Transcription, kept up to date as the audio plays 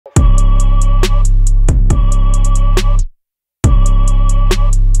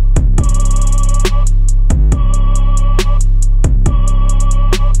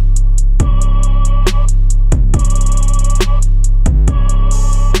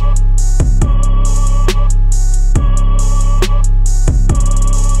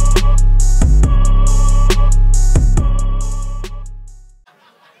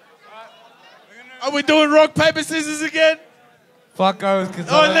rock, paper, scissors again? Fuck goes.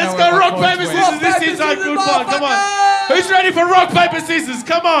 Oh, let's go rock, paper, scissors. This seems like a good one. Come on. Who's ready for rock, paper, scissors?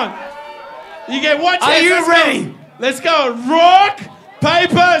 Come on. You get one chance. Are you ready? Let's go. Rock,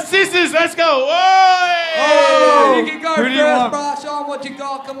 paper, scissors. Let's go. Oh, you can go first, bro. Show them what you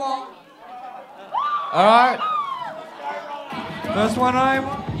got. Come on. All right. First one, I'm.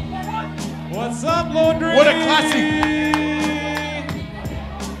 What's up, laundry? What a classic.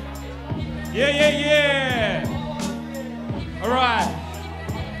 Yeah. All right.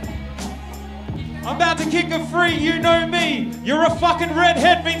 I'm about to kick a free, you know me. You're a fucking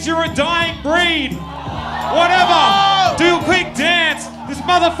redhead means you're a dying breed. Whatever, do a quick dance. This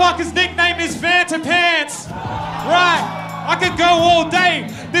motherfucker's nickname is Fanta Pants. Right, I could go all day.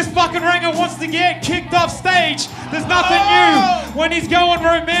 This fucking ringer wants to get kicked off stage. There's nothing new when he's going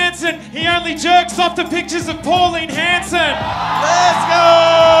romancing. He only jerks off to pictures of Pauline Hanson. Let's go.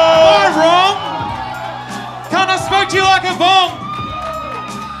 Am I wrong? Can't I smoke you like a bomb?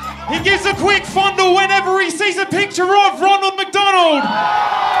 He gives a quick fondle whenever he sees a picture of Ronald McDonald.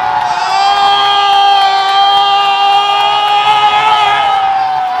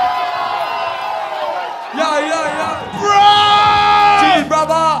 Yo. Bro! Cheers,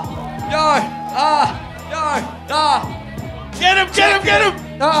 brother. Yo. Get him.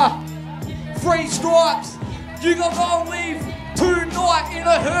 3 stripes. You gonna go and leave tonight in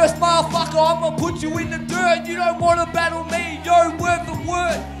a hearse, motherfucker. I'm gonna put you in the dirt. You don't wanna battle me, yo, word for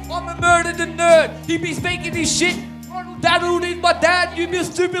word. I'm a murdered nerd. He be speaking this shit. Ronald Donald is my dad. You be a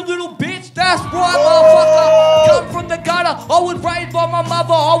stupid little bitch. That's right, motherfucker. Come from the gutter. I was raised by my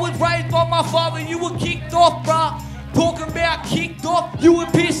mother. I was raised by my father. You were kicked off, bruh. Talking about kicked off. You were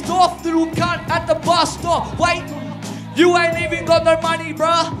pissed off, little cunt, at the bus stop. Wait, you ain't even got no money,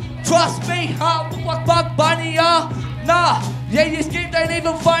 bruh. Trust me, look like Bug Bunny, Nah, yeah, your schemes ain't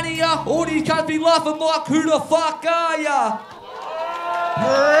even funny, All these cunts be laughing like, who the fuck are ya?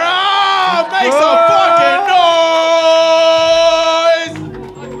 Bro, make some fucking noise!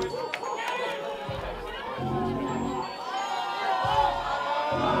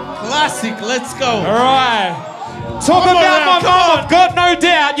 Classic, let's go. All right. Talk about my mum, I've got no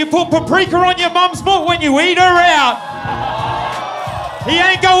doubt. You put paprika on your mum's butt when you eat her out. He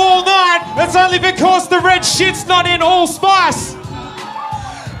ain't go all night. That's only because the red shit's not in allspice.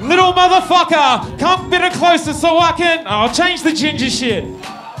 Little motherfucker, come a bit closer so I can... I'll change the ginger shit.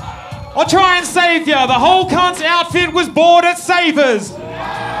 I'll try and save ya. The whole cunt's outfit was bought at Savers. Is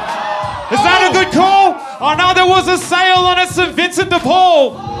that a good call? I know there was a sale on at St Vincent de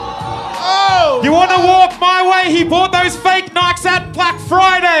Paul. Oh! You want to walk my way? He bought those fake Nikes at Black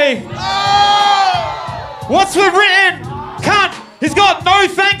Friday. Oh! What's the written? Cunt, he's got no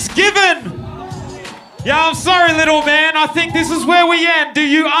Thanksgiving. Yeah, I'm sorry, little man. I think this is where we end. Do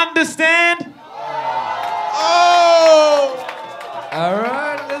you understand? Oh! All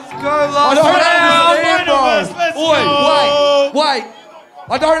right, let's go. Let's go. Wait.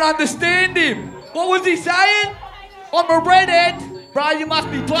 I don't understand him. What was he saying? I'm a redhead. Bro, you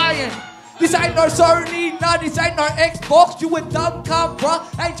must be playing. This ain't no Sony, no, this ain't no Xbox. You a dumb cunt, bruh.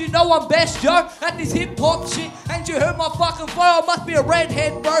 Ain't you know I'm best, yo? At this hip-hop shit. Ain't you heard my fucking flow? I must be a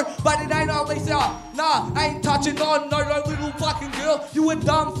redhead, bro. But it ain't only so. Nah, ain't touching on no little fucking girl. You a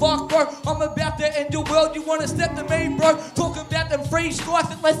dumb fuck, bro. I'm about to end your world. You wanna step to me, bro? Talking about them free strikes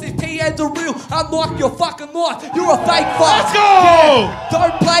unless these PAs are real. Unlike your fucking life. You're a fake fuck. Let's go! Yeah.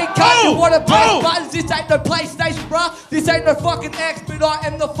 Don't play cunt. You wanna play buttons. This ain't no PlayStation, bruh. This ain't no fucking X, but I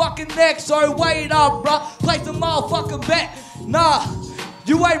am the fucking next. So wait up, bruh. Place a motherfucking bet. Nah.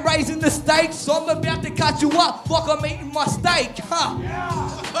 You ain't raising the stakes, so I'm about to cut you up like I'm eating my steak, huh?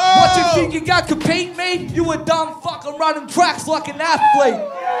 What you think you got compete me? You a dumb fucking running tracks like an athlete.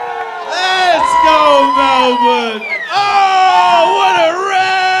 Let's go, Melbourne. Oh, what a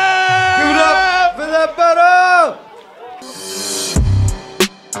rap! Give it up for that battle!